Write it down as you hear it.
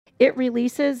It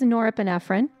releases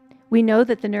norepinephrine. We know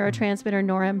that the neurotransmitter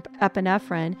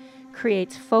norepinephrine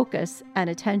creates focus and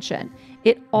attention.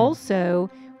 It also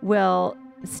will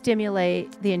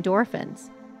stimulate the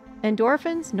endorphins.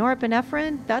 Endorphins,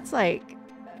 norepinephrine, that's like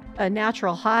a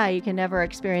natural high you can never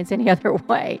experience any other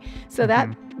way. So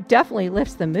that definitely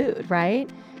lifts the mood, right?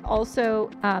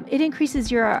 Also, it increases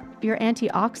your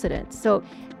antioxidants. So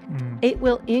it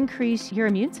will increase your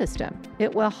immune system.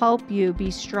 It will help you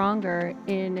be stronger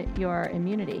in your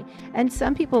immunity. And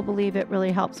some people believe it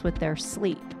really helps with their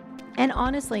sleep. And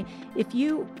honestly, if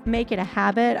you make it a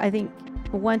habit, I think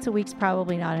once a week's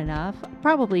probably not enough.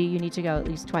 Probably you need to go at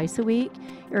least twice a week,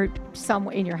 or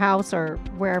somewhere in your house or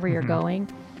wherever you're going,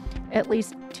 at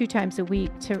least 2 times a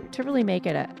week to really make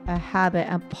it a habit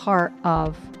and part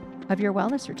of your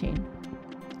wellness routine.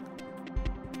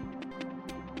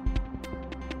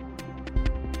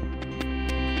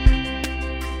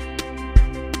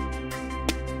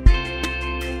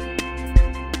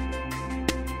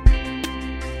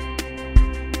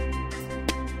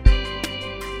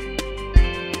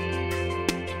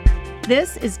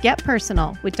 This is Get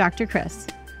Personal with Dr. Chris.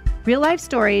 Real life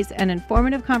stories and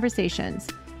informative conversations,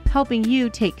 helping you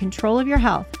take control of your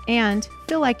health and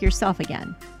feel like yourself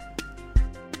again.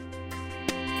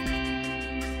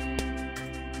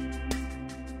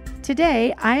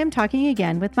 Today, I am talking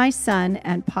again with my son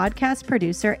and podcast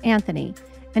producer, Anthony,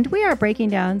 and we are breaking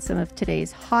down some of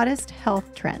today's hottest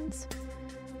health trends.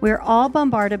 We're all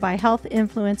bombarded by health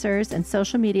influencers and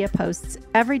social media posts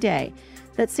every day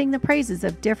that sing the praises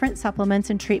of different supplements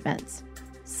and treatments.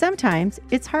 Sometimes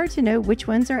it's hard to know which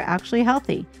ones are actually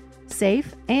healthy,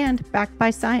 safe, and backed by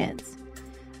science.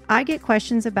 I get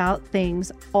questions about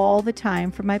things all the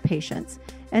time from my patients,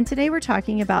 and today we're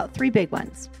talking about 3 big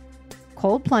ones: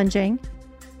 cold plunging,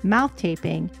 mouth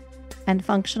taping, and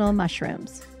functional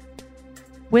mushrooms.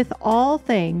 With all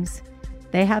things,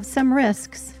 they have some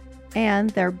risks, and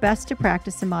they're best to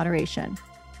practice in moderation.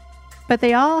 But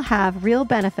they all have real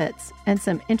benefits and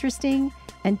some interesting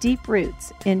and deep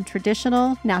roots in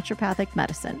traditional naturopathic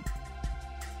medicine.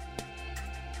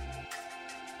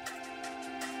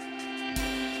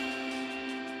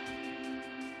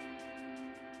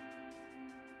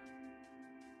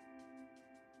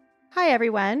 Hi,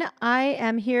 everyone. I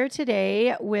am here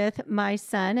today with my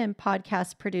son and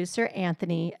podcast producer,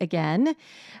 Anthony, again.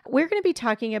 We're going to be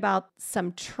talking about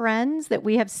some trends that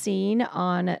we have seen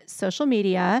on social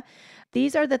media.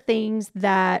 These are the things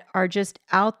that are just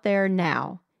out there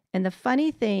now. And the funny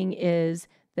thing is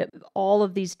that all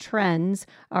of these trends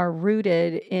are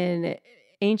rooted in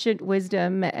ancient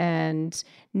wisdom and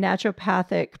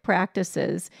naturopathic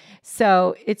practices.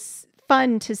 So it's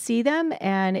fun to see them,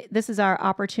 and this is our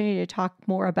opportunity to talk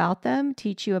more about them,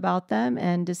 teach you about them,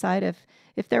 and decide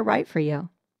if they're right for you.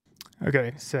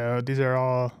 Okay, so these are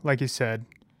all, like you said,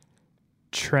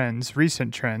 trends,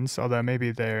 recent trends, although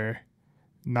maybe they're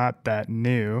not that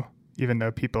new, even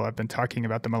though people have been talking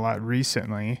about them a lot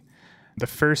recently. The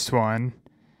first one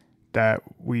that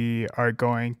we are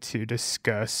going to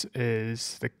discuss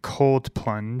is the cold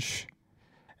plunge.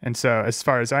 And so as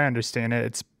far as I understand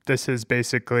it, this is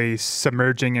basically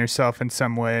submerging yourself in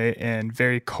some way in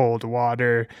very cold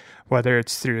water, whether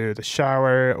it's through the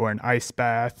shower or an ice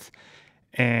bath.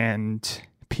 And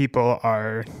people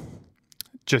are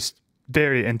just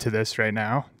very into this right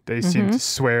now. They seem to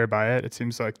swear by it. It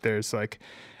seems like there's like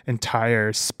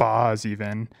entire spas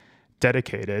even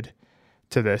dedicated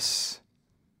to this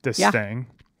thing.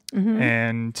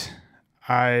 And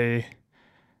I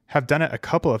have done it a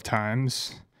couple of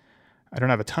times. I don't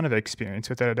have a ton of experience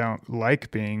with it. I don't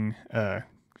like being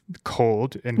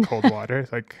cold in cold water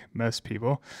like most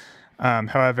people.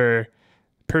 However,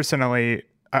 personally,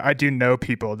 I do know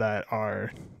people that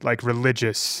are like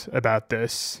religious about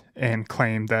this and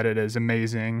claim that it is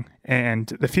amazing. And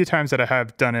the few times that I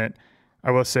have done it,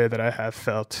 I will say that I have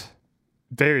felt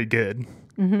very good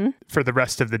for the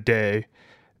rest of the day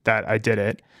that I did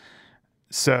it.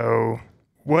 So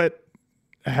what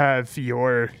have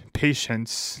your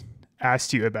patients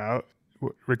asked you about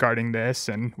regarding this,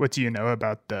 and what do you know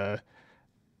about the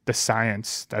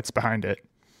science that's behind it?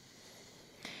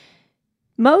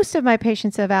 Most of my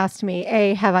patients have asked me,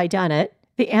 A, have I done it?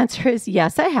 The answer is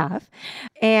yes, I have.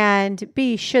 And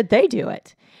B, should they do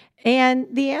it? And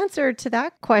the answer to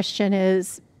that question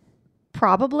is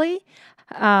probably.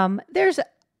 There's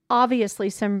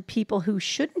obviously some people who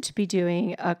shouldn't be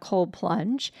doing a cold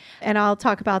plunge, and I'll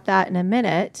talk about that in a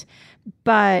minute,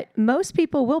 but most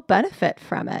people will benefit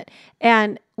from it.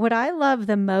 And what I love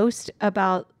the most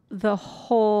about the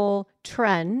whole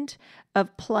trend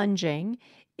of plunging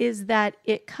is that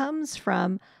it comes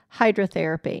from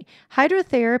hydrotherapy.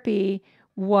 Hydrotherapy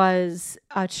was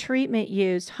a treatment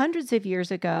used hundreds of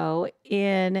years ago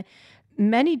in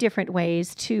many different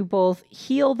ways to both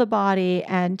heal the body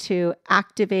and to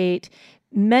activate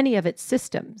many of its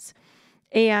systems.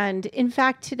 And in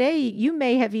fact, today you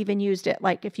may have even used it,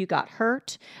 like if you got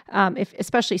hurt, if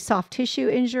especially soft tissue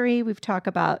injury. We've talked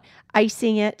about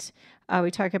icing it. We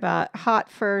talk about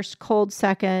hot first, cold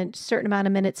second, certain amount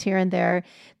of minutes here and there.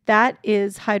 That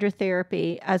is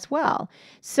hydrotherapy as well.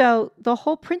 So the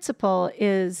whole principle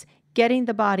is getting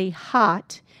the body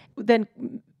hot, then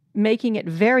making it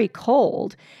very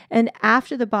cold. And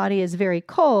after the body is very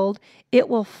cold, it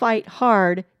will fight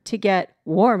hard to get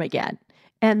warm again.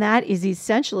 And that is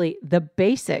essentially the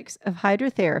basics of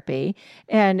hydrotherapy.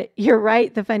 And you're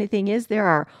right. The funny thing is there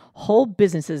are whole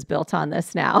businesses built on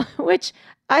this now, which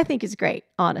I think is great,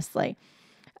 honestly.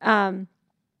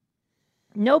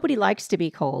 Nobody likes to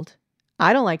be cold.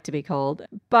 I don't like to be cold,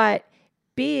 but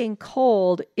being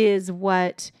cold is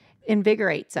what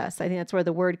invigorates us. I think that's where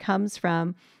the word comes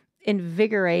from.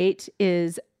 Invigorate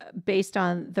is based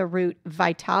on the root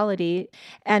vitality,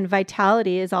 and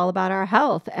vitality is all about our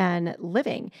health and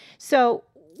living. So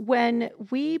when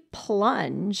we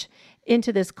plunge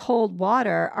into this cold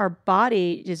water, our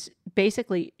body is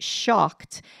basically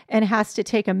shocked and has to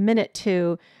take a minute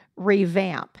to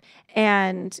revamp.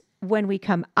 And when we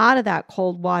come out of that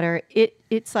cold water,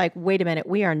 it's like, wait a minute,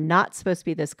 we are not supposed to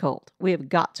be this cold. We have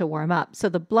got to warm up. So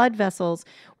the blood vessels,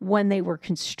 when they were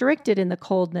constricted in the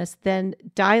coldness, then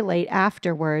dilate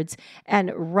afterwards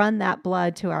and run that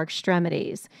blood to our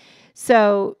extremities.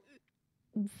 So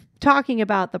talking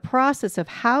about the process of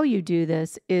how you do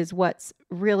this is what's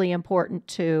really important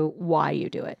to why you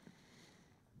do it.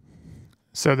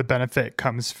 So the benefit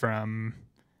comes from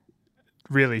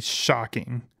really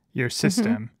shocking your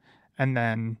system. And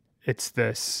then it's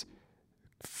this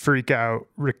freak out,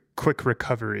 quick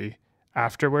recovery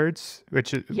afterwards,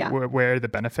 which is where the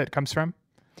benefit comes from.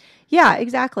 Yeah,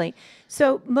 exactly.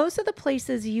 So most of the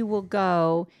places you will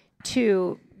go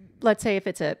to, let's say if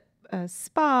it's a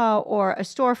spa or a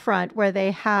storefront where they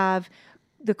have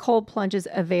the cold plunges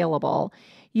available,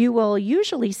 you will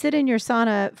usually sit in your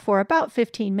sauna for about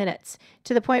 15 minutes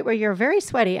to the point where you're very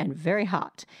sweaty and very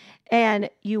hot. And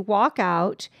you walk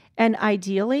out, and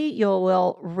ideally you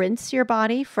will rinse your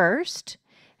body first,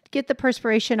 get the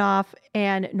perspiration off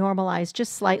and normalize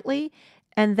just slightly.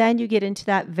 And then you get into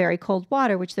that very cold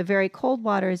water, which the very cold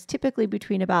water is typically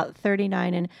between about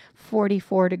 39 and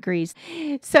 44 degrees.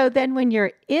 So then when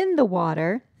you're in the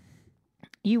water,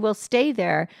 you will stay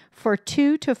there for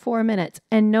 2 to 4 minutes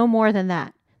and no more than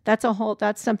that. That's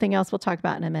something else we'll talk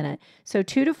about in a minute. So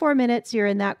 2 to 4 minutes, you're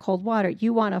in that cold water.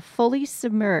 You want to fully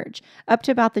submerge up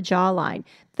to about the jawline.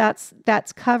 That's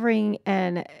covering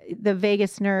and the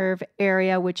vagus nerve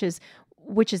area, which is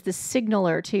the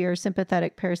signaler to your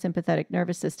sympathetic, parasympathetic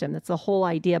nervous system. That's the whole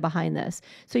idea behind this.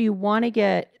 So you want to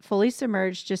get fully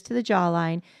submerged just to the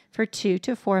jawline for 2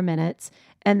 to 4 minutes,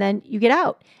 and then you get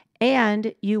out.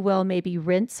 And you will maybe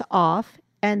rinse off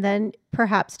and then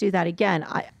perhaps do that again.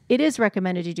 It is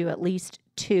recommended to do at least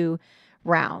 2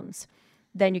 rounds.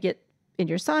 Then you get in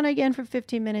your sauna again for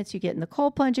 15 minutes. You get in the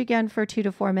cold plunge again for 2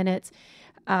 to 4 minutes.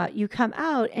 You come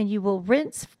out and you will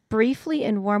rinse briefly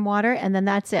in warm water, and then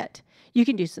that's it. You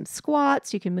can do some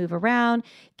squats. You can move around,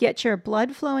 get your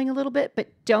blood flowing a little bit, but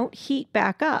don't heat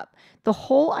back up. The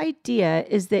whole idea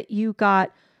is that you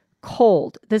got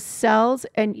cold. The cells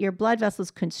and your blood vessels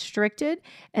constricted,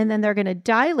 and then they're going to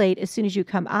dilate as soon as you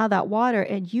come out of that water,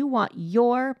 and you want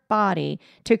your body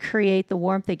to create the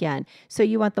warmth again. So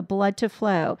you want the blood to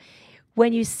flow.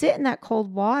 When you sit in that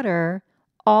cold water,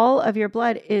 all of your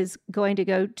blood is going to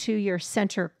go to your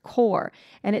center core,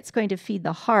 and it's going to feed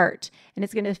the heart, and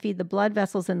it's going to feed the blood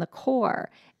vessels in the core.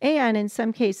 And in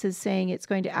some cases saying it's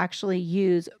going to actually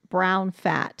use brown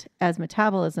fat as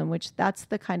metabolism, which that's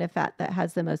the kind of fat that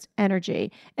has the most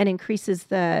energy and increases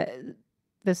the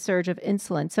surge of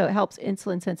insulin. So it helps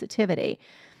insulin sensitivity.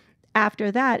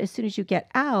 After that, as soon as you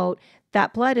get out,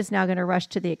 that blood is now going to rush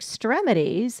to the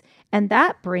extremities, and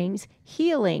that brings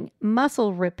healing,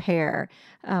 muscle repair,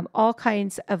 all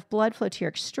kinds of blood flow to your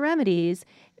extremities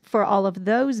for all of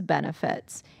those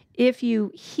benefits. If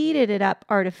you heated it up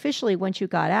artificially once you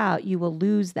got out, you will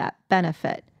lose that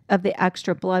benefit of the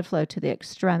extra blood flow to the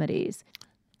extremities.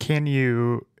 Can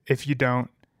you, if you don't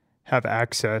have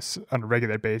access on a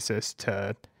regular basis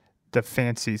to the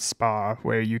fancy spa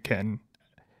where you can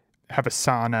have a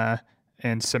sauna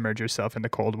and submerge yourself in the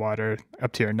cold water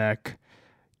up to your neck,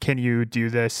 can you do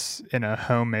this in a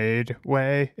homemade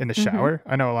way in the shower?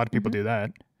 I know a lot of people do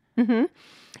that.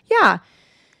 Yeah.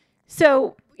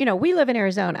 So, we live in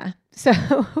Arizona,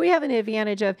 so we have an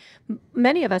advantage of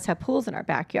many of us have pools in our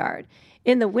backyard.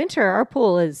 In the winter, our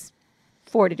pool is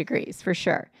 40 degrees for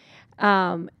sure.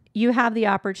 You have the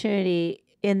opportunity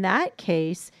in that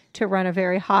case to run a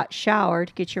very hot shower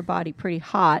to get your body pretty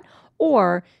hot,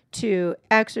 or to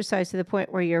exercise to the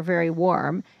point where you're very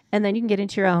warm, and then you can get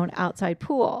into your own outside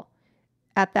pool.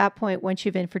 At that point, once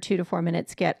you've been for 2 to 4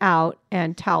 minutes, get out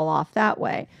and towel off that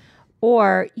way.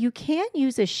 Or you can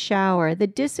use a shower. The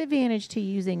disadvantage to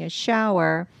using a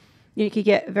shower, you could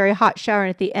get a very hot shower and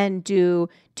at the end do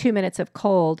 2 minutes of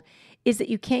cold, is that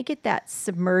you can't get that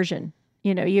submersion.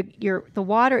 The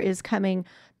water is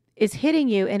hitting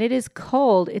you and it is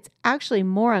cold. It's actually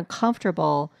more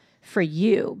uncomfortable for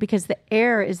you because the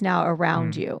air is now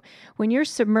around you. When you're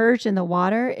submerged in the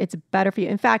water, it's better for you.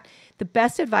 In fact, the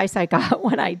best advice I got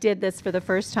when I did this for the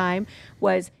first time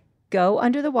was go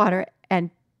under the water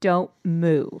and don't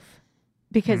move,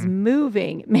 because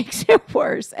moving makes it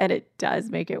worse, and it does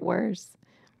make it worse.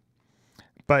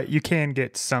 But you can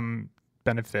get some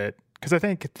benefit, because I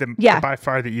think by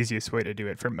far the easiest way to do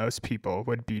it for most people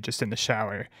would be just in the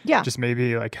shower. Yeah. Just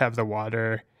maybe like have the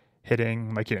water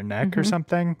hitting like your neck or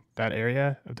something, that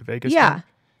area of the vagus Yeah. nerve.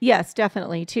 Yes,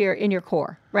 definitely. In your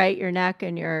core, right? Your neck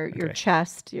and your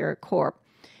chest, your core,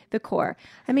 the core.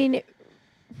 I mean,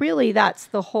 really, that's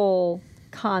the whole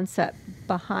concept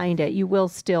behind it. You will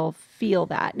still feel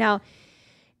that. Now,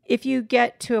 if you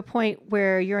get to a point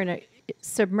where you're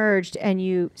submerged and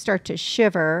you start to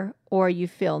shiver or you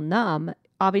feel numb,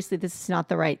 obviously this is not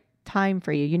the right time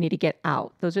for you. You need to get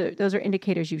out. Those are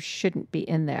indicators you shouldn't be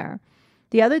in there.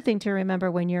 The other thing to remember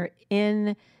when you're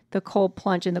in the cold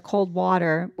plunge, in the cold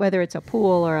water, whether it's a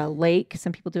pool or a lake,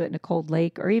 some people do it in a cold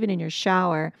lake, or even in your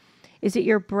shower, is that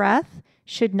your breath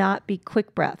should not be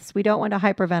quick breaths. We don't want to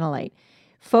hyperventilate.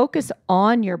 Focus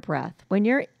on your breath. When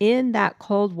you're in that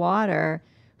cold water,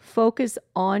 focus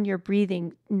on your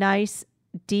breathing. Nice,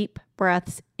 deep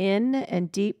breaths in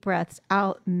and deep breaths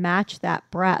out. Match that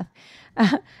breath.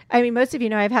 I mean, most of you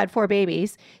know I've had 4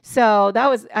 babies. So I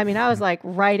was like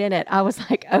right in it. I was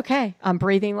like, okay, I'm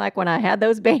breathing like when I had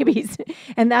those babies.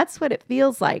 And that's what it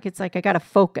feels like. It's like I got to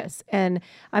focus. And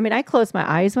I mean, I close my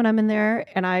eyes when I'm in there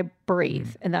and I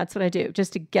breathe. And that's what I do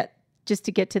just to get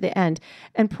to the end.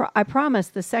 And I promise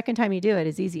the second time you do it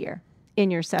is easier in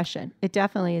your session. It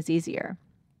definitely is easier.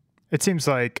 It seems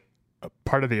like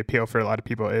part of the appeal for a lot of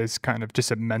people is kind of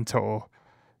just a mental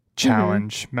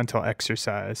challenge, mental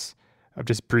exercise of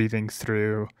just breathing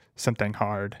through something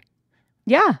hard.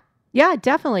 Yeah,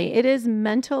 definitely. It is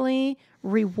mentally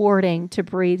rewarding to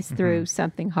breathe through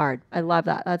something hard. I love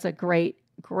that. That's a great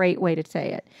way to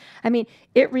say it. I mean,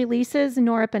 it releases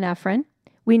norepinephrine.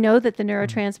 We know that the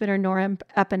neurotransmitter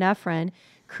norepinephrine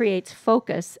creates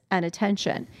focus and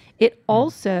attention. It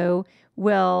also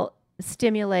will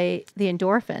stimulate the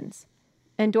endorphins.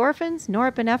 Endorphins,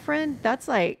 norepinephrine, that's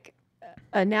like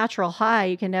a natural high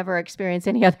you can never experience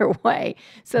any other way.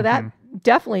 So that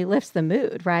definitely lifts the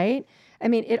mood, right? I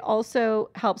mean, it also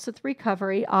helps with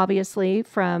recovery, obviously,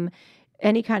 from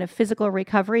any kind of physical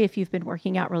recovery. If you've been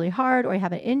working out really hard or you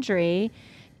have an injury,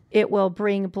 it will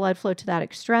bring blood flow to that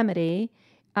extremity.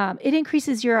 It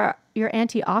increases your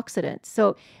antioxidants.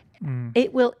 So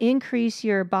it will increase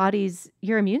your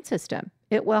immune system.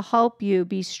 It will help you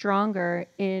be stronger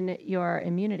in your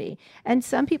immunity. And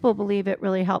some people believe it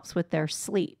really helps with their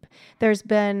sleep. There's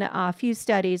been a few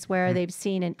studies where they've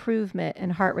seen improvement in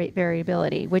heart rate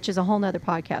variability, which is a whole nother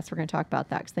podcast. We're going to talk about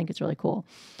that because I think it's really cool.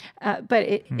 But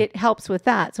it helps with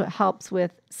that. So it helps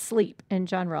with sleep in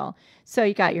general. So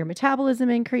you got your metabolism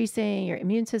increasing, your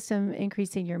immune system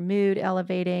increasing, your mood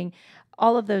elevating,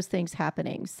 all of those things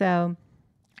happening. So,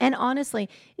 and honestly,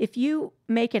 if you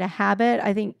make it a habit,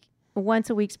 I think once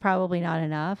a week's probably not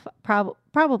enough.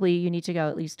 Probably you need to go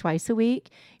at least twice a week,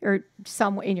 or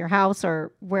somewhere in your house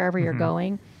or wherever you're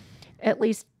going, at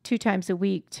least 2 times a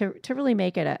week to really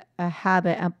make it a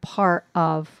habit and part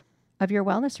of your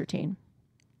wellness routine.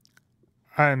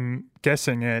 I'm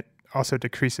guessing it also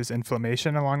decreases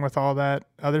inflammation along with all that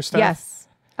other stuff. Yes.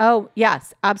 Oh,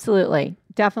 yes, absolutely.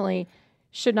 Definitely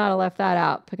should not have left that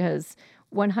out, because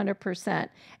 100%.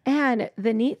 And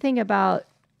the neat thing about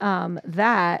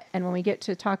that, and when we get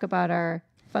to talk about our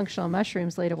functional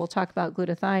mushrooms later, we'll talk about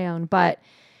glutathione, but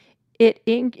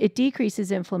it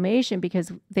decreases inflammation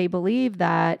because they believe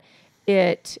that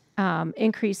it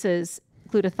increases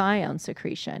glutathione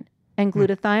secretion. And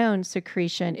glutathione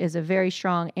secretion is a very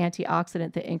strong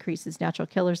antioxidant that increases natural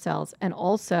killer cells and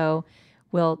also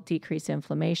will decrease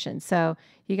inflammation. So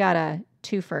you got a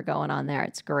twofer going on there.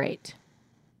 It's great.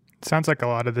 Sounds like a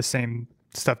lot of the same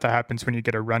stuff that happens when you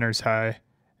get a runner's high.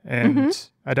 And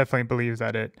I definitely believe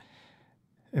that it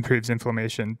improves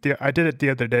inflammation. I did it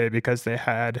the other day because they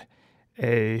had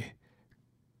a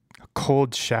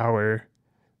cold shower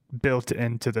built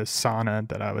into the sauna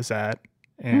that I was at,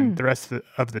 and the rest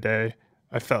of the day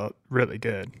I felt really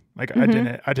good. Like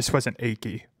I just wasn't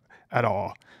achy at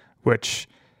all, which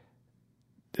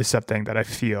is something that I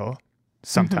feel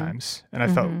sometimes, and I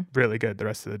felt really good the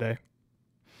rest of the day.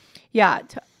 Yeah,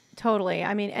 totally.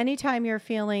 I mean, anytime you're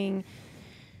feeling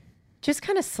just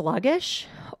kind of sluggish,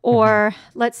 or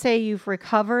let's say you've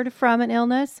recovered from an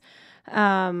illness,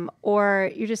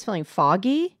 or you're just feeling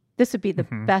foggy, this would be the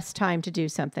best time to do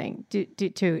something, to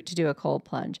do a cold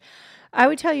plunge. I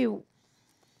would tell you,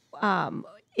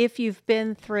 if you've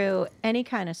been through any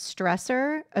kind of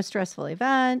stressor, a stressful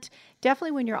event,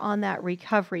 definitely when you're on that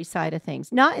recovery side of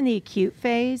things, not in the acute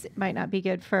phase, it might not be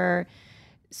good for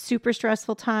super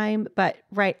stressful time, but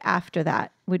right after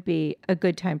that would be a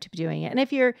good time to be doing it. And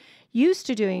if you're used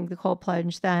to doing the cold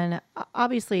plunge, then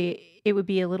obviously it would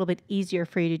be a little bit easier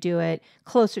for you to do it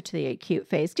closer to the acute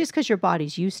phase, just because your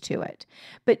body's used to it.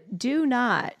 But do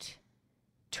not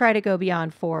try to go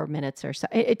beyond 4 minutes or so.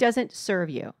 It doesn't serve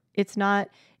you. It's not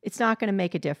going to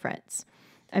make a difference.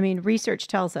 I mean, research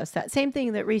tells us that. Same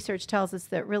thing that research tells us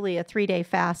that really a 3-day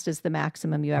fast is the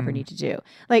maximum you ever need to do.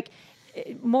 Like,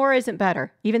 more isn't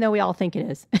better, even though we all think it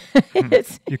is.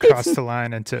 You cross the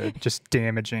line into just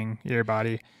damaging your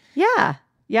body. Yeah,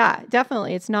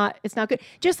 definitely. It's not good.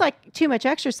 Just like too much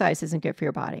exercise isn't good for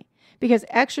your body, because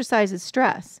exercise is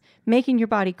stress. Making your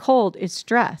body cold is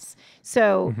stress.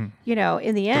 So,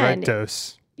 in the end, right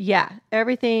dose. Yeah,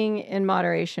 everything in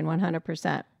moderation,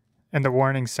 100%. And the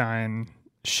warning sign,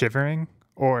 shivering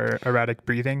or erratic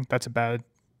breathing, that's a bad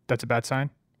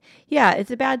sign. Yeah, it's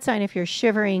a bad sign if you're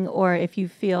shivering or if you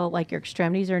feel like your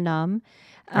extremities are numb.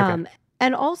 And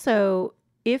also,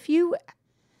 if you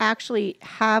actually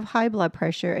have high blood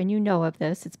pressure and you know of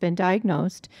this, it's been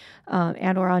diagnosed,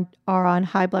 and or are on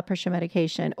high blood pressure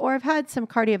medication, or have had some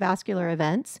cardiovascular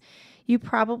events, you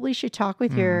probably should talk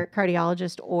with your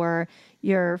cardiologist or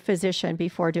your physician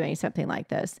before doing something like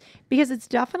this, because it's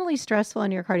definitely stressful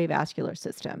on your cardiovascular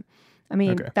system. I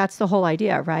mean, that's the whole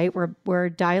idea, right? We're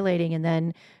dilating, and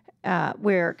then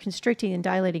we're constricting and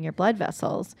dilating your blood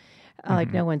vessels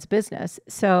like no one's business.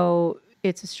 So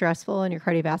it's stressful on your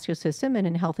cardiovascular system, and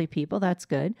in healthy people, that's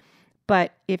good.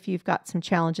 But if you've got some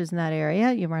challenges in that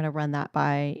area, you want to run that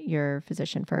by your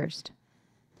physician first.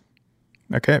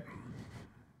 Okay.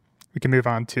 We can move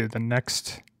on to the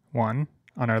next one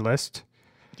on our list.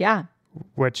 Yeah.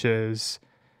 Which is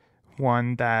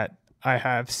one that I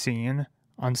have seen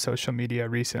on social media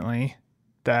recently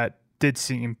that did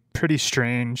seem pretty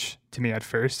strange to me at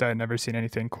first. I had never seen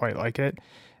anything quite like it.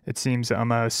 It seems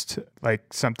almost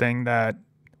like something that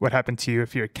would happen to you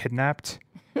if you're kidnapped,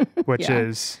 which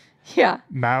is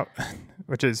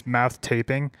mouth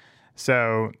taping.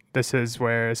 So this is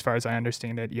where, as far as I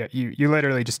understand it, you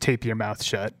literally just tape your mouth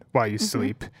shut while you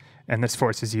sleep, and this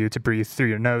forces you to breathe through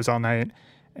your nose all night,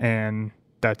 and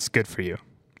that's good for you.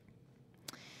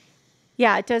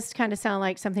 Yeah, it does kind of sound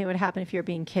like something that would happen if you're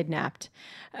being kidnapped.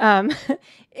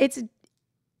 It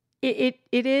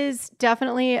is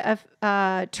definitely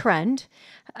a trend,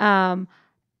 and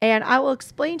I will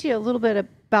explain to you a little bit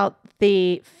about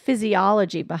the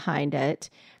physiology behind it.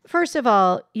 First of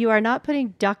all, you are not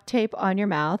putting duct tape on your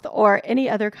mouth or any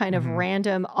other kind of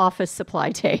random office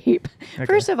supply tape. Okay.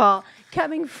 First of all,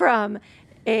 coming from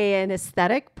an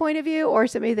aesthetic point of view, or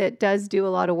somebody that does do a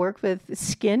lot of work with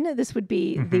skin, this would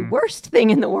be the worst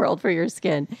thing in the world for your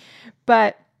skin.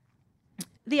 But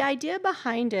the idea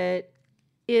behind it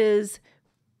is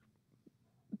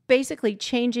basically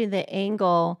changing the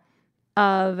angle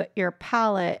of your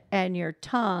palate and your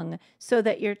tongue so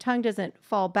that your tongue doesn't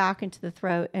fall back into the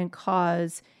throat and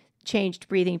cause changed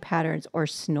breathing patterns or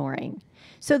snoring.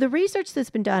 So the research that's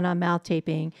been done on mouth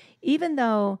taping, even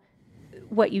though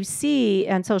what you see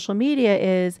on social media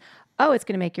is, oh, it's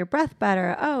going to make your breath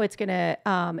better. Oh, it's going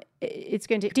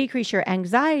to decrease your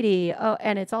anxiety. Oh,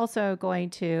 and it's also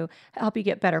going to help you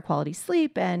get better quality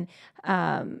sleep. And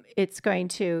it's going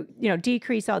to,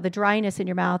 decrease all the dryness in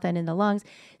your mouth and in the lungs.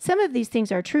 Some of these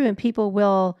things are true, and people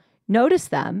will notice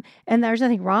them, and there's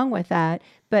nothing wrong with that.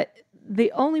 But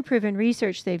the only proven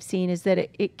research they've seen is that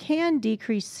it can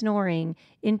decrease snoring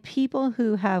in people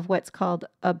who have what's called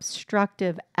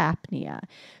obstructive apnea.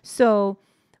 So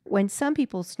when some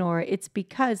people snore, it's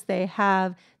because they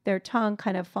have their tongue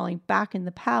kind of falling back in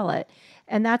the palate.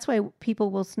 And that's why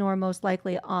people will snore most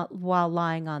likely while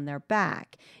lying on their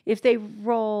back. If they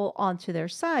roll onto their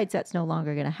sides, that's no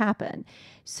longer going to happen.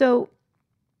 So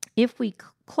if we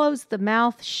close the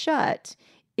mouth shut,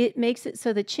 it makes it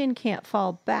so the chin can't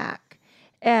fall back.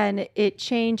 And it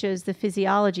changes the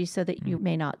physiology so that you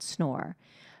may not snore.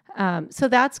 So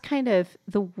that's kind of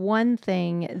the one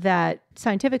thing that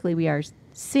scientifically we are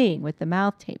seeing with the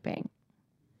mouth taping.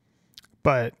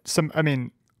 But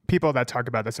people that talk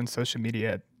about this on social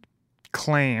media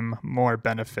claim more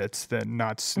benefits than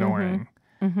not snoring.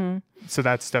 Mm-hmm. So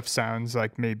that stuff sounds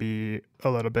like maybe a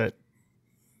little bit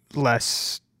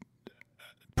less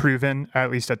proven, at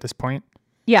least at this point.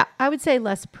 Yeah, I would say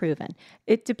less proven.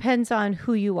 It depends on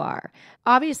who you are.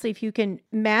 Obviously, if you can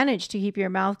manage to keep your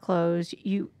mouth closed,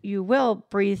 you will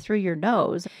breathe through your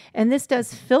nose, and this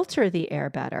does filter the air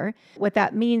better. What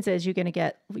that means is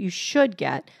you should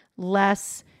get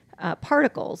less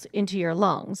particles into your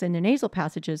lungs and the nasal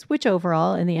passages, which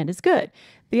overall in the end is good.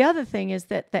 The other thing is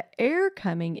that the air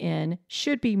coming in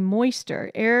should be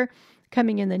moister. Air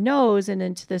coming in the nose and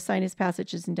into the sinus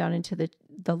passages and down into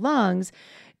the lungs,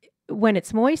 when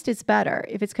it's moist, it's better.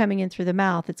 If it's coming in through the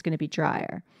mouth, it's going to be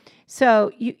drier.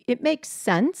 So it makes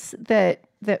sense that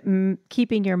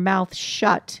keeping your mouth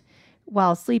shut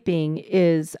while sleeping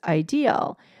is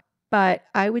ideal. But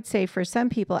I would say for some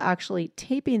people, actually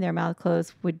taping their mouth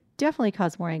closed would definitely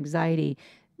cause more anxiety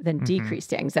than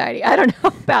decreased anxiety. I don't know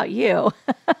about you.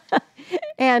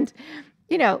 And,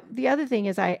 the other thing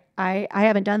is I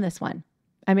haven't done this one.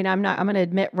 I'm going to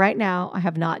admit right now, I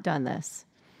have not done this.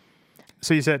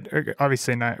 So you said,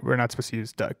 obviously we're not supposed to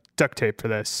use duct tape for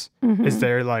this. Mm-hmm. Is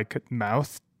there like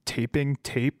mouth taping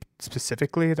tape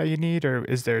specifically that you need? Or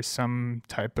is there some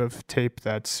type of tape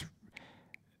that's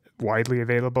widely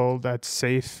available that's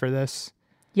safe for this?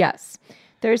 Yes.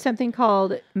 There's something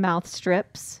called mouth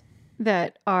strips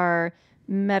that are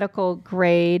medical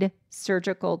grade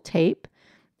surgical tape.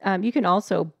 You can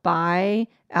also buy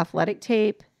athletic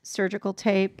tape, surgical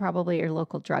tape, probably at your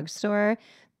local drugstore.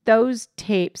 Those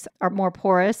tapes are more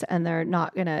porous and they're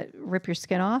not going to rip your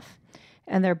skin off,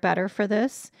 and they're better for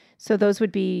this. So those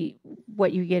would be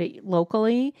what you get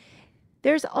locally.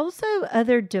 There's also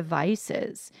other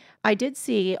devices. I did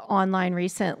see online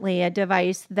recently a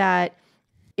device that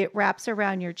it wraps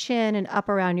around your chin and up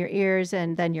around your ears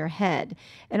and then your head.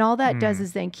 And all that does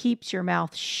is then keeps your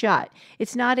mouth shut.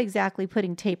 It's not exactly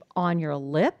putting tape on your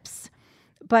lips,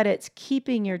 but it's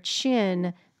keeping your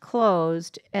chin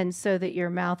closed and so that your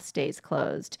mouth stays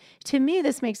closed. To me,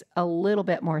 this makes a little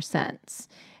bit more sense,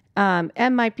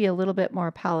 and might be a little bit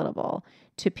more palatable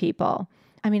to people.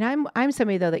 I'm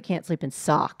somebody though that can't sleep in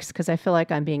socks because I feel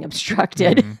like I'm being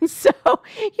obstructed. So,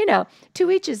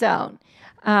 to each his own.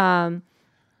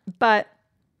 But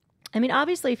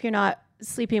obviously if you're not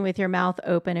sleeping with your mouth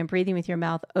open and breathing with your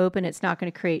mouth open, it's not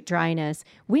going to create dryness.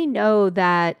 We know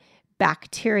that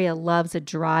bacteria loves a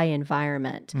dry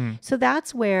environment. So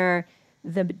that's where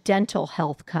the dental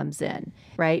health comes in,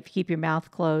 right? If you keep your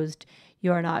mouth closed,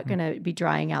 you're not going to be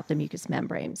drying out the mucous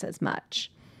membranes as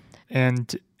much.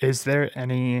 And is there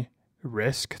any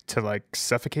risk to like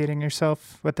suffocating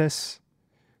yourself with this?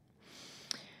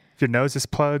 If your nose is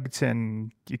plugged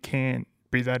and you can't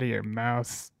breathe out of your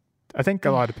mouth, I think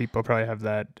a lot of people probably have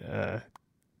that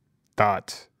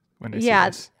thought when they see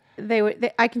this.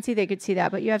 I can see they could see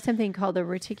that, but you have something called the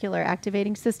reticular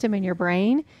activating system in your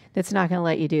brain that's not going to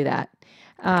let you do that.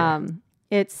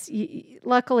 Okay.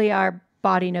 Luckily our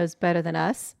body knows better than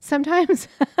us sometimes.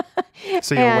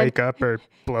 So you'll wake up or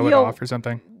blow it off or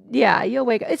something? Yeah, you'll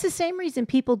wake up. It's the same reason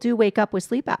people do wake up with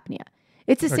sleep apnea.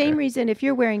 It's the same reason if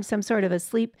you're wearing some sort of a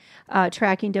sleep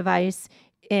tracking device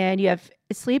and you have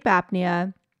sleep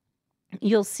apnea,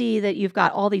 you'll see that you've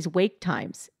got all these wake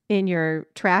times in your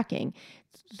tracking.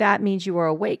 That means you were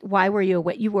awake. Why were you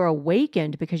awake? You were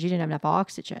awakened because you didn't have enough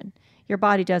oxygen. Your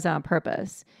body does it on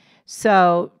purpose.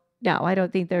 So no, I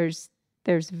don't think there's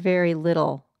very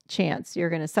little chance you're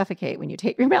going to suffocate when you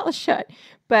tape your mouth shut.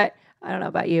 But I don't know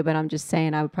about you, but I'm just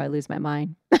saying I would probably lose my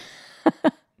mind.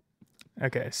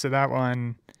 Okay, so that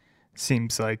one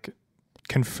seems like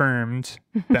confirmed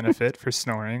benefit for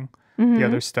snoring. The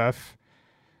other stuff,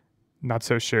 not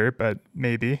so sure, but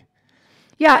maybe.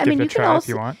 Yeah, Give it a try if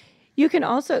you want. You can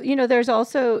also, there's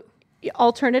also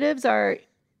alternatives are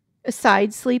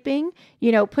side sleeping,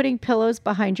 putting pillows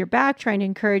behind your back, trying to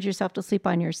encourage yourself to sleep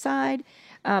on your side.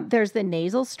 There's the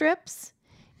nasal strips.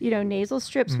 Nasal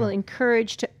strips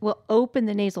will open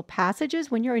the nasal passages.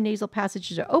 When your nasal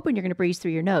passages are open, you're going to breathe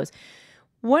through your nose.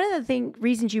 One of the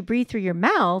reasons you breathe through your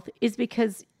mouth is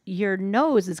because your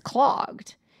nose is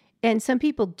clogged. And some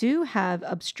people do have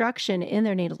obstruction in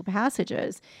their nasal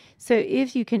passages. So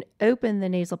if you can open the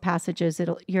nasal passages,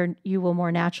 you will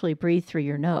more naturally breathe through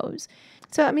your nose.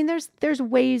 So there's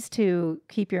ways to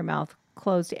keep your mouth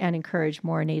closed and encourage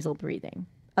more nasal breathing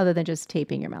other than just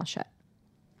taping your mouth shut.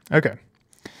 Okay.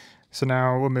 So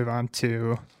now we'll move on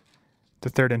to the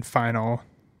third and final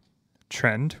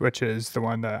trend, which is the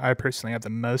one that I personally have the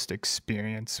most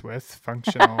experience with,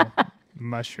 functional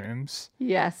mushrooms.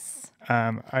 Yes.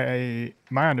 My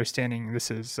understanding,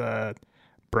 this is a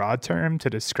broad term to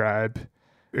describe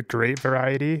a great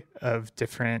variety of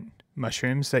different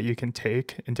mushrooms that you can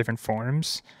take in different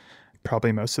forms,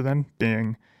 probably most of them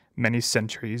being many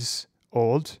centuries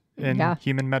old in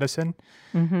human medicine.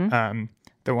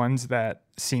 The ones that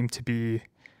seem to be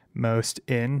most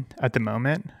in at the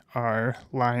moment are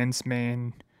lion's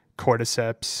mane,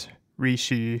 cordyceps,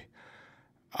 reishi.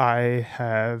 I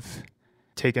have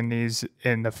taken these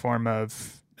in the form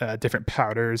of different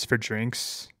powders for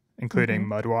drinks, including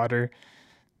mud water.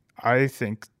 I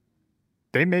think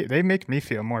they make me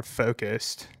feel more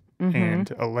focused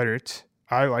and alert.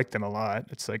 I like them a lot.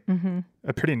 It's like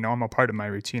a pretty normal part of my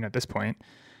routine at this point.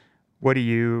 What do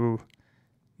you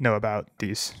know about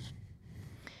these?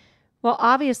 Well,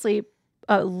 obviously,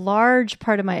 a large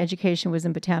part of my education was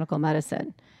in botanical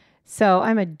medicine. So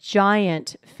I'm a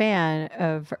giant fan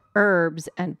of herbs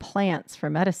and plants for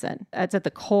medicine. That's at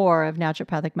the core of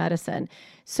naturopathic medicine.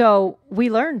 So we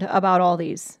learned about all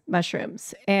these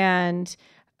mushrooms, and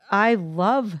I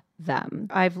love them.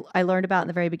 I learned about in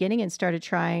the very beginning and started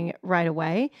trying right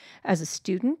away as a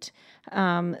student.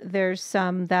 There's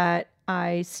some that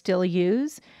I still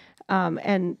use,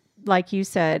 and like you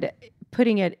said,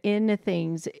 putting it into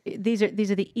things. These are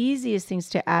the easiest things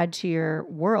to add to your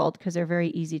world because they're very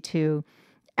easy to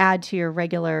add to your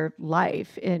regular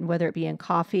life, in whether it be in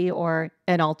coffee or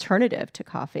an alternative to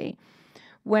coffee.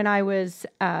 When I was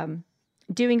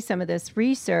doing some of this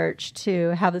research to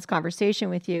have this conversation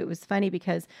with you, it was funny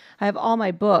because I have all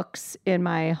my books in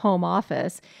my home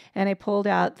office, and I pulled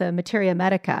out the Materia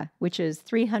Medica, which is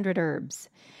 300 herbs.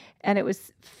 And it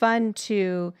was fun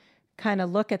to kind of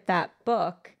look at that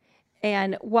book.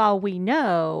 And while we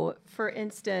know, for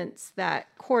instance, that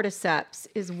cordyceps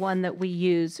is one that we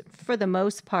use for the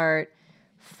most part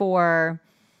for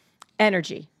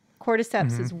energy.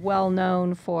 Cordyceps is well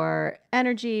known for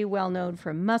energy, well known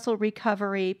for muscle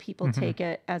recovery. People take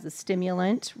it as a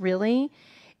stimulant, really.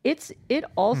 It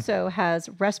also has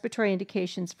respiratory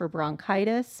indications for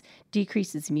bronchitis,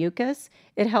 decreases mucus.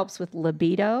 It helps with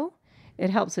libido. It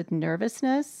helps with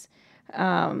nervousness.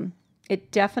 It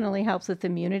definitely helps with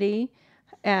immunity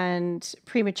and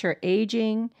premature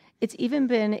aging. It's even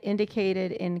been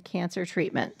indicated in cancer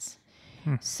treatments.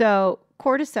 So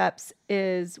cordyceps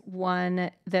is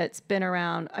one that's been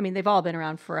around. I mean, they've all been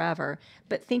around forever,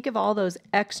 but think of all those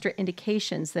extra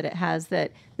indications that it has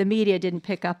that the media didn't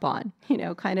pick up on,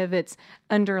 kind of its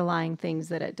underlying things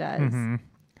that it does.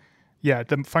 Yeah,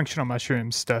 the functional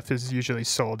mushroom stuff is usually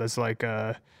sold as like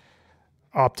a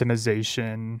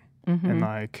optimization and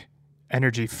like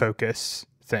energy focus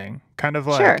thing, kind of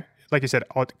like you said,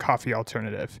 coffee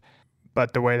alternative.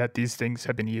 But the way that these things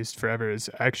have been used forever is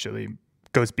actually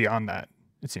goes beyond that,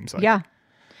 it seems like. Yeah.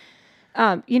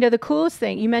 The coolest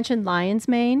thing, you mentioned lion's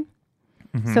mane.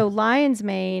 So lion's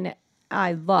mane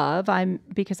I love.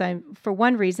 For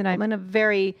one reason, I'm in a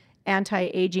very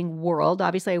anti-aging world.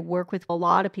 Obviously, I work with a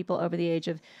lot of people over the age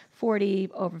of 40,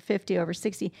 over 50, over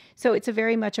 60. So it's a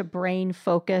very much a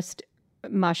brain-focused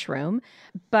mushroom.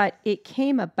 But it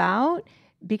came about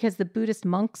because the Buddhist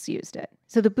monks used it.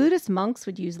 So the Buddhist monks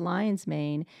would use lion's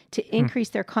mane to increase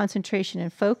their concentration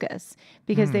and focus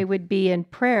because they would be in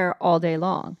prayer all day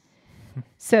long.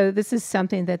 So this is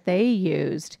something that they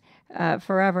used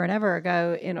forever and ever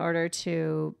ago in order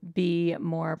to be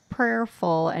more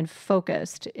prayerful and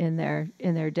focused in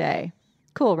their day.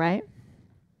 Cool, right?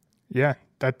 Yeah,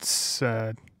 that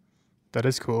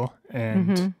is cool,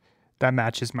 and that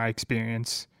matches my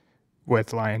experience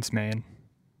with lion's mane.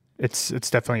 It's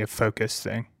definitely a focus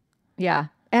thing. Yeah,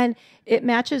 and it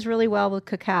matches really well with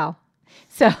cacao.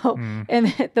 So, and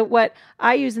what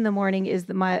I use in the morning is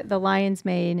the lion's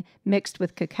mane mixed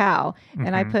with cacao,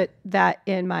 and I put that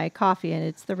in my coffee, and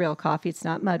it's the real coffee. It's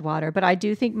not mud water, but I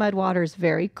do think mud water is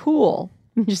very cool.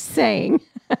 I'm just saying,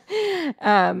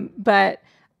 but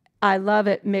I love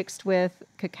it mixed with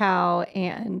cacao,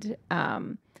 and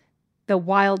the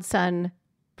Wild Sun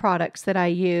products that I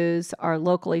use are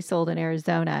locally sold in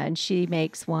Arizona, and she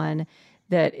makes one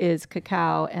that is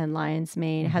cacao and lion's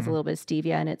mane, has a little bit of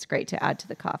stevia, and it's great to add to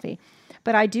the coffee.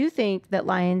 But I do think that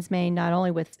lion's mane not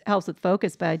only helps with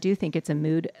focus, but I do think it's a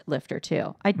mood lifter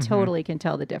too. I totally can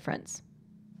tell the difference.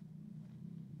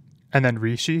 And then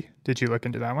reishi, did you look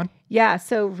into that one? Yeah,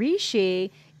 so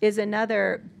reishi is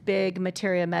another big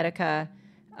Materia Medica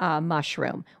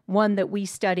mushroom, one that we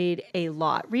studied a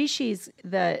lot. Reishi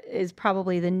is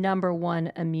probably the number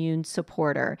one immune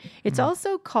supporter. It's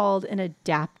also called an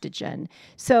adaptogen.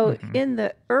 So in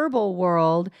the herbal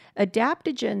world,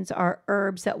 adaptogens are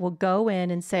herbs that will go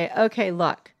in and say, okay,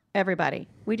 look, everybody,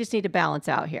 we just need to balance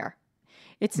out here.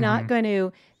 It's not going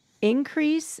to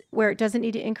increase where it doesn't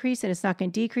need to increase, and it's not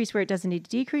going to decrease where it doesn't need to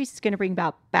decrease. It's going to bring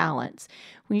about balance.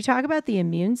 When you talk about the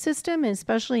immune system, and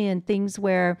especially in things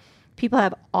where people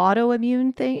have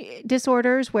autoimmune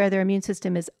disorders where their immune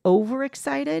system is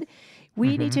overexcited,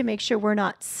 we need to make sure we're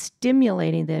not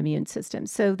stimulating the immune system.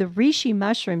 So the reishi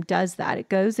mushroom does that. It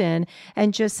goes in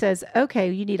and just says,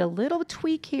 okay, you need a little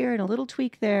tweak here and a little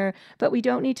tweak there, but we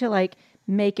don't need to like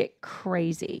make it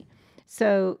crazy.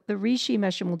 So the reishi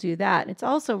mushroom will do that. And it's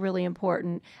also really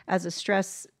important as a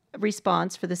stress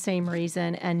response for the same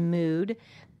reason and mood.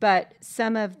 But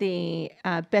some of the,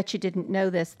 bet you didn't know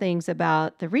this, things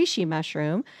about the reishi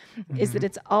mushroom is that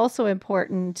it's also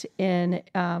important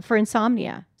for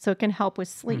insomnia. So it can help with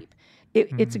sleep.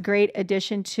 It's a great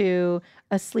addition to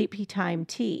a sleepy time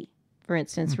tea. For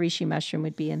instance, reishi mushroom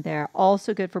would be in there.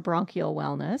 Also good for bronchial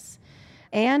wellness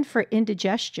and for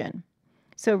indigestion.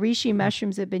 So reishi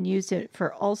mushrooms have been used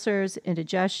for ulcers,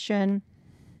 indigestion,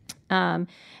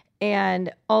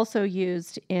 and also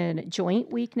used in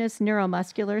joint weakness,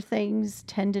 neuromuscular things,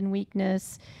 tendon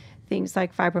weakness, things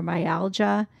like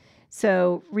fibromyalgia.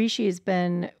 So reishi has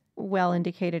been well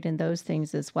indicated in those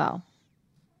things as well.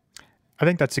 I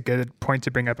think that's a good point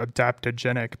to bring up,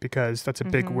 adaptogenic, because that's a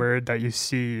big word that you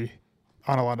see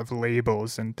on a lot of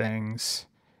labels and things.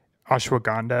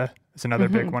 Ashwagandha is another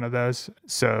big one of those.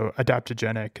 So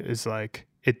adaptogenic is like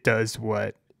it does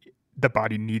what the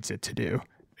body needs it to do.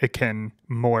 It can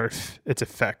morph its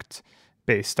effect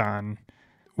based on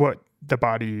what the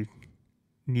body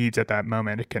needs at that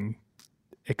moment. It can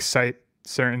excite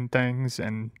certain things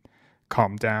and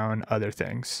calm down other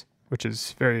things, which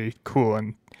is very cool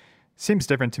and seems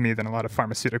different to me than a lot of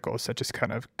pharmaceuticals that just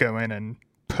kind of go in and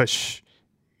push,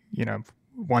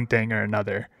 one thing or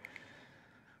another.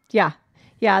 Yeah.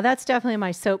 Yeah, that's definitely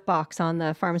my soapbox on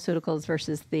the pharmaceuticals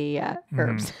versus the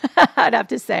herbs, I'd have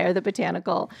to say, or the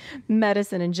botanical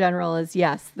medicine in general is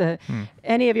yes.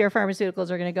 Any of your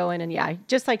pharmaceuticals are going to go in and,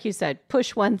 just like you said,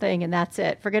 push one thing and that's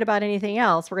it. Forget about anything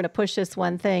else. We're going to push this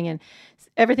one thing and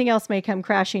everything else may come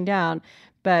crashing down,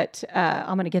 but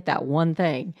I'm going to get that one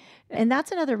thing. And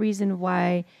that's another reason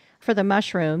why for the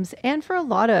mushrooms and for a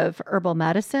lot of herbal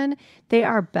medicine, they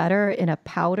are better in a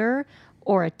powder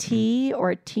or a tea or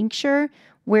a tincture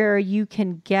where you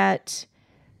can get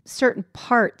certain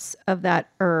parts of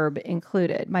that herb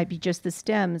included. Might be just the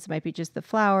stems, might be just the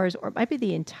flowers, or it might be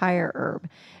the entire herb.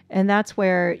 And that's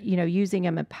where, using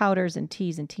them in powders and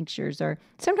teas and tinctures are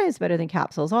sometimes better than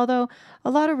capsules, although a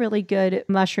lot of really good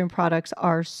mushroom products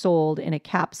are sold in a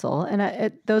capsule.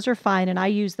 And those are fine, and I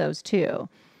use those too.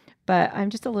 But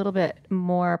I'm just a little bit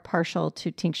more partial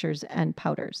to tinctures and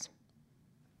powders.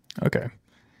 Okay.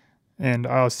 And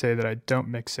I'll say that I don't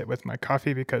mix it with my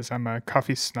coffee because I'm a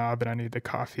coffee snob and I need the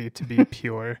coffee to be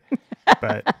pure.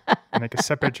 But I make a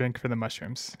separate drink for the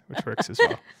mushrooms, which works as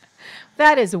well.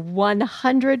 That is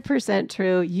 100%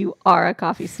 true. You are a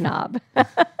coffee snob.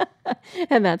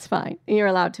 And that's fine. You're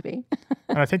allowed to be.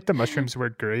 And I think the mushrooms were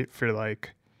great for a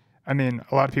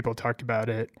lot of people talked about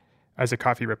it as a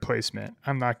coffee replacement.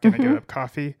 I'm not going to give up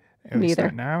coffee, at least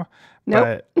not now.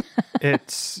 Nope.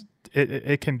 But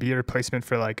it can be a replacement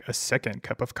for like a second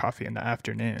cup of coffee in the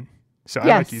afternoon. So I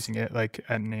like using it like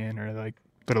at noon or like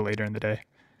a little later in the day.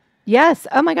 Yes.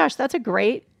 Oh my gosh,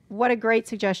 what a great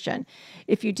suggestion.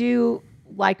 If you do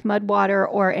like mud water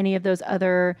or any of those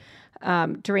other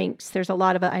drinks, there's a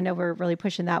lot of, I know we're really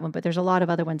pushing that one, but there's a lot of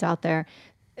other ones out there.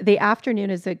 The afternoon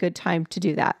is a good time to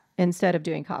do that instead of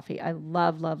doing coffee. I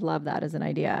love, love, love that as an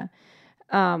idea.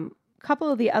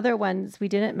 Couple of the other ones we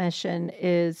didn't mention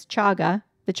is chaga.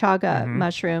 The chaga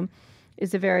mushroom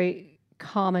is a very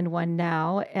common one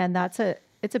now, and it's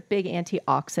a big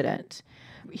antioxidant,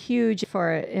 huge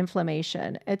for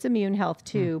inflammation. It's immune health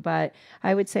too, but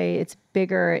I would say it's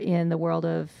bigger in the world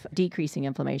of decreasing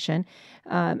inflammation,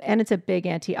 and it's a big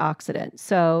antioxidant.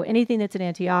 So anything that's an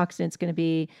antioxidant is going to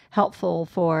be helpful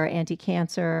for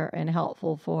anti-cancer and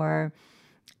helpful for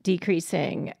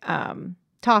decreasing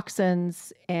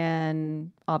toxins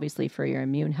and obviously for your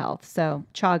immune health. So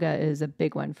chaga is a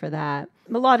big one for that.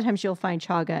 A lot of times you'll find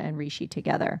chaga and reishi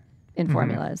together in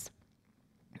formulas.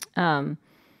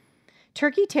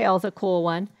 Turkey tail is a cool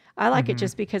one. I like it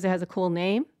just because it has a cool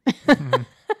name.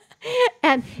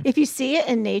 And if you see it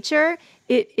in nature,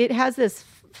 it has this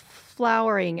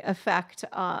flowering effect.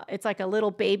 It's like a little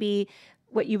baby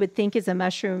what you would think is a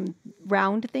mushroom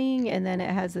round thing, and then it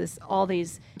has all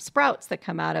these sprouts that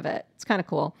come out of it. It's kind of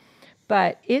cool,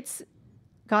 but it's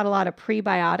got a lot of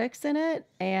prebiotics in it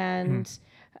and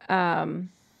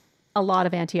a lot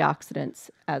of antioxidants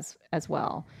as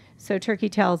well. So turkey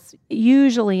tail's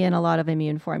usually in a lot of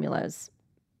immune formulas,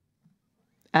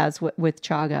 as with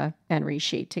chaga and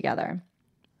reishi together.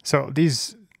 So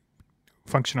these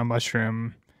functional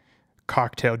mushroom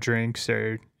cocktail drinks,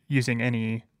 or using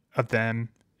any of them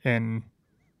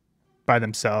by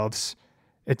themselves,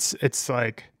 it's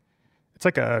like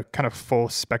a kind of full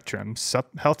spectrum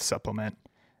health supplement.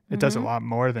 It does a lot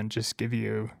more than just give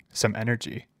you some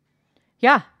energy.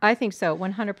 Yeah, I think so,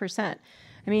 100%.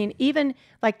 I mean, even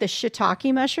like the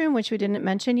shiitake mushroom, which we didn't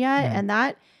mention yet, and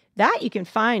that you can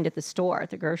find at the store, at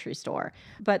the grocery store.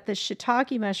 But the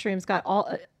shiitake mushroom's got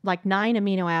all like 9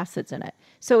 amino acids in it.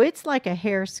 So it's like a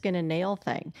hair, skin, and nail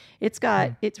thing. It's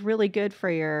really good for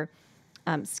your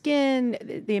skin.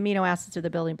 The amino acids are the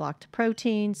building block to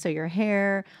protein. So your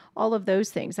hair, all of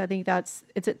those things. I think that's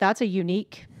a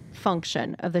unique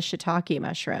function of the shiitake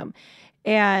mushroom.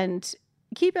 And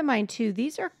keep in mind too,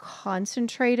 these are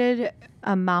concentrated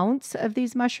amounts of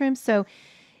these mushrooms. So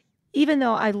even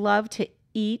though I love to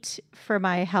eat for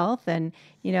my health, and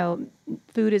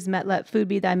let food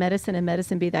be thy medicine and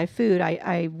medicine be thy food,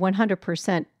 I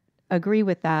 100% agree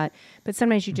with that. But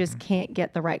sometimes you just can't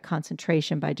get the right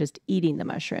concentration by just eating the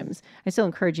mushrooms. I still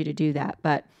encourage you to do that,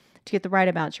 but to get the right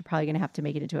amount, you're probably going to have to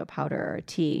make it into a powder or a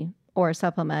tea or a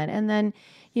supplement. And then,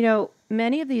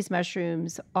 many of these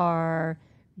mushrooms are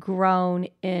grown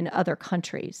in other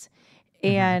countries,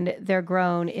 and they're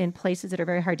grown in places that are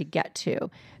very hard to get to.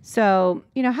 So,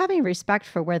 having respect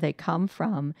for where they come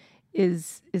from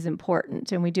is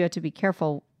important. And we do have to be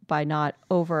careful by not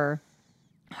over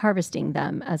harvesting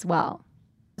them as well.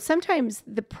 Sometimes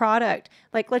the product,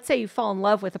 like let's say you fall in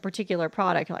love with a particular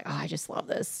product, you're like, oh, I just love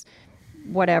this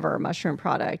whatever mushroom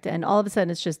product. And all of a sudden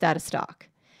it's just out of stock.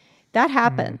 That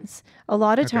happens. A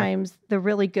lot of times the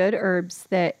really good herbs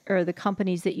or the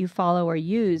companies that you follow or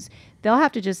use, they'll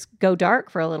have to just go dark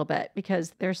for a little bit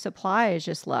because their supply is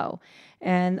just low,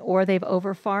 or they've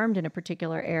over-farmed in a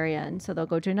particular area, and so they'll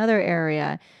go to another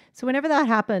area. So whenever that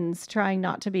happens, trying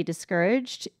not to be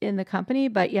discouraged in the company,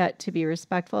 but yet to be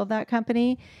respectful of that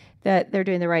company, that they're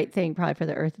doing the right thing probably for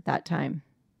the earth at that time.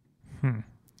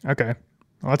 Okay.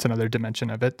 Well, that's another dimension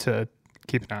of it to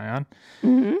keep an eye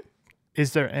on.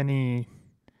 Is there any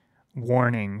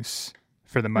warnings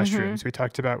for the mushrooms? We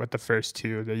talked about with the first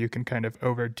two that you can kind of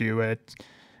overdo it.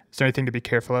 Is there anything to be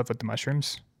careful of with the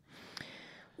mushrooms?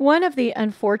 One of the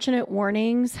unfortunate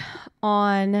warnings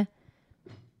on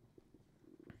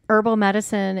herbal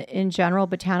medicine in general,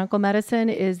 botanical medicine,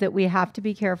 is that we have to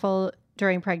be careful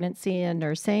during pregnancy and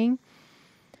nursing.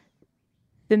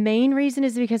 The main reason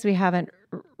is because we haven't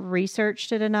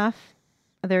researched it enough.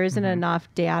 There isn't enough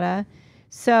data.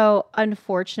 So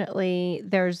unfortunately,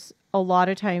 there's a lot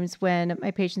of times when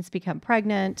my patients become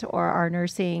pregnant or are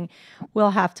nursing,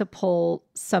 we'll have to pull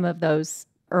some of those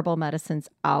herbal medicines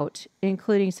out,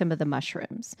 including some of the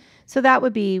mushrooms. So that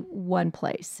would be one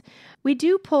place. We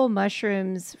do pull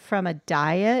mushrooms from a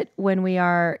diet when we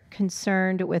are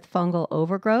concerned with fungal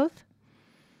overgrowth,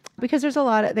 because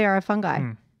they are a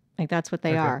fungi. Like that's what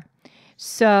they are.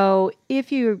 So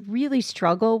if you really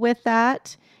struggle with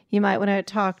that, you might want to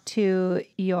talk to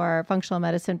your functional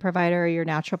medicine provider or your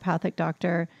naturopathic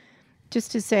doctor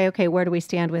just to say, okay, where do we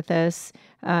stand with this?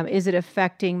 Is it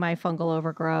affecting my fungal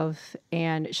overgrowth?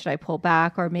 And should I pull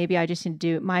back? Or maybe I just need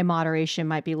to my moderation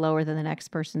might be lower than the next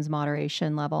person's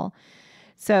moderation level.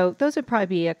 So those would probably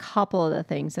be a couple of the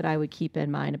things that I would keep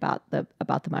in mind about the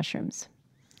mushrooms.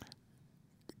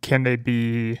 Can they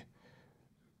be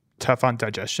tough on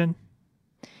digestion?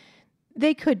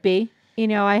 They could be.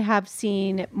 I have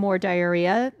seen more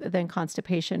diarrhea than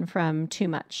constipation from too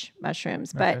much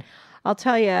mushrooms. But I'll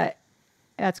tell you,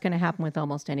 that's going to happen with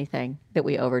almost anything that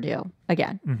we overdo.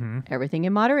 Again, everything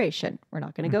in moderation. We're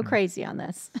not going to go crazy on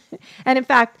this. And in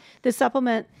fact, the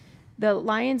supplement, the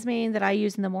lion's mane that I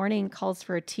use in the morning, calls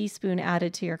for a teaspoon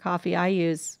added to your coffee. I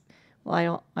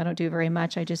don't do very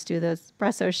much. I just do those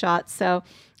espresso shots. So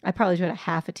I probably do a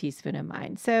half a teaspoon in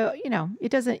mine. So,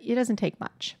 it doesn't take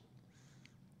much.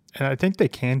 And I think they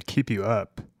can keep you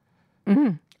up.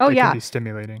 Oh, they yeah. can be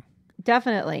stimulating.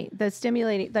 Definitely. The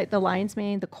stimulating, like the lion's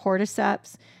mane, the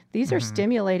cordyceps, these are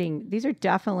stimulating. These are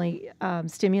definitely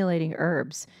stimulating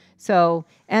herbs. So,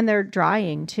 and they're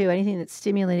drying too. Anything that's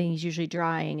stimulating is usually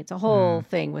drying. It's a whole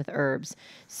thing with herbs.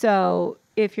 So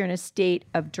if you're in a state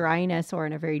of dryness or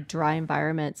in a very dry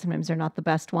environment, sometimes they're not the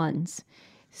best ones.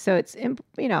 So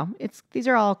these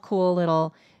are all cool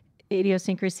little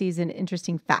idiosyncrasies and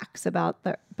interesting facts about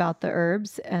the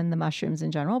herbs and the mushrooms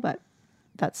in general, but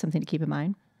that's something to keep in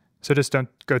mind. So just don't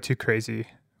go too crazy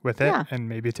with it, Yeah. and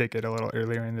maybe take it a little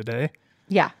earlier in the day.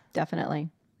 Yeah, definitely.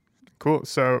 Cool.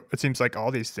 So it seems like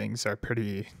all these things are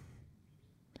pretty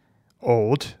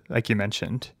old, like you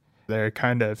mentioned. They're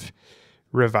kind of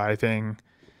reviving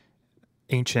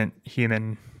ancient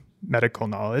human medical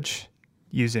knowledge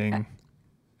using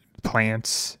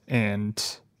plants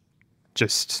and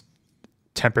just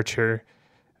temperature.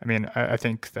 I mean, I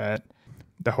think that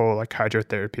the whole like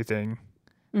hydrotherapy thing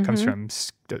comes from,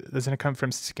 doesn't it come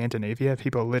from Scandinavia?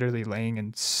 People literally laying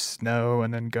in snow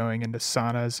and then going into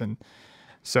saunas. And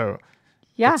so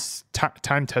it's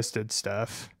time-tested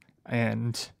stuff.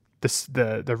 And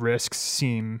the risks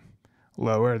seem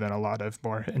lower than a lot of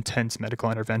more intense medical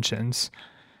interventions.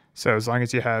 So as long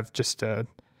as you have just a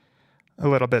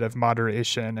little bit of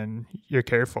moderation and you're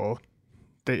careful,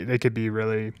 they could be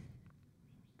really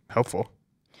helpful.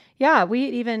 Yeah, we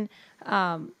even,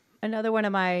 another one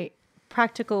of my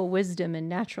practical wisdom and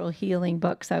natural healing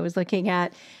books I was looking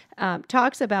at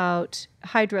talks about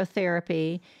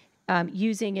hydrotherapy,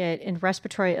 using it in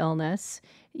respiratory illness,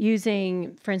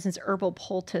 using, for instance, herbal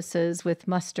poultices with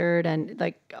mustard and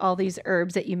like all these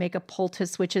herbs that you make a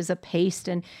poultice, which is a paste,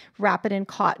 and wrap it in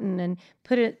cotton and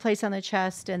place on the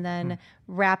chest, and then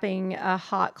wrapping a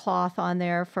hot cloth on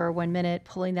there for 1 minute,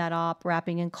 pulling that up,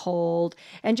 wrapping in cold,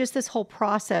 and just this whole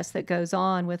process that goes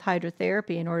on with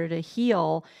hydrotherapy in order to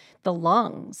heal the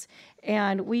lungs.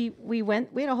 And we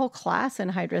had a whole class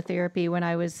in hydrotherapy when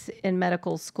I was in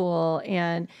medical school,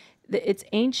 and its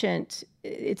ancient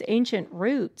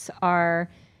roots are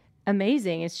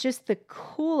amazing. It's just the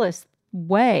coolest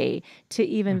way to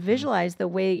even visualize the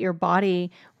way your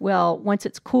body will, once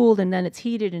it's cooled and then it's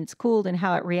heated and it's cooled, and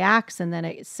how it reacts, and then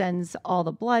it sends all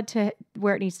the blood to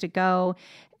where it needs to go.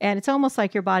 And it's almost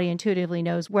like your body intuitively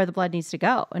knows where the blood needs to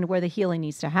go and where the healing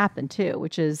needs to happen too,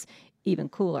 which is even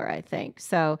cooler, I think.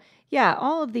 So yeah,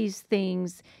 all of these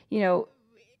things,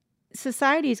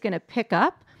 society is going to pick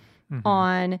up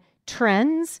on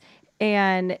trends,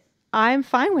 and I'm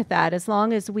fine with that as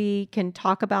long as we can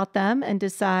talk about them and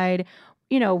decide,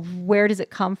 where does it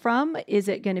come from? Is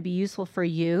it going to be useful for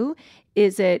you?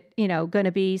 Is it, going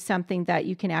to be something that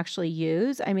you can actually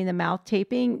use? I mean, the mouth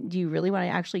taping, do you really want to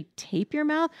actually tape your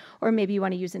mouth? Or maybe you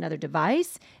want to use another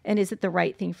device? And is it the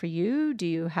right thing for you? Do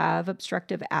you have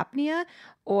obstructive apnea?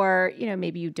 Or,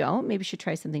 maybe you don't. Maybe you should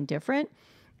try something different.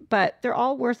 But they're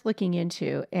all worth looking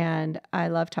into, and I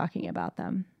love talking about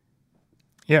them.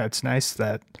 Yeah, it's nice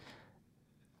that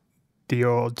the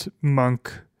old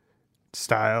monk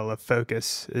style of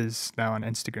focus is now on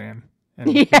Instagram.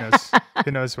 And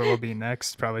who knows what will be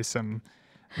next? Probably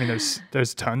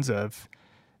there's tons of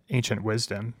ancient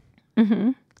wisdom.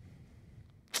 I'm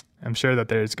sure that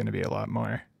there's going to be a lot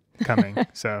more coming.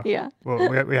 So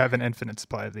we have an infinite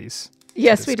supply of these.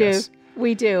 Yes, we do.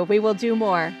 We do. We will do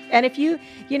more. And if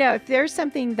if there's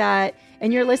something that,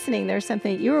 and you're listening, there's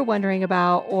something you were wondering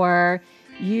about, or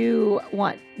you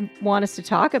want us to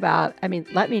talk about,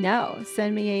 let me know.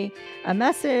 Send me a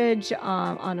message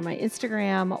on my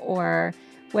Instagram or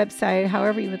website,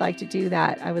 however you would like to do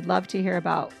that. I would love to hear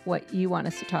about what you want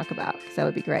us to talk about, because that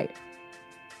would be great.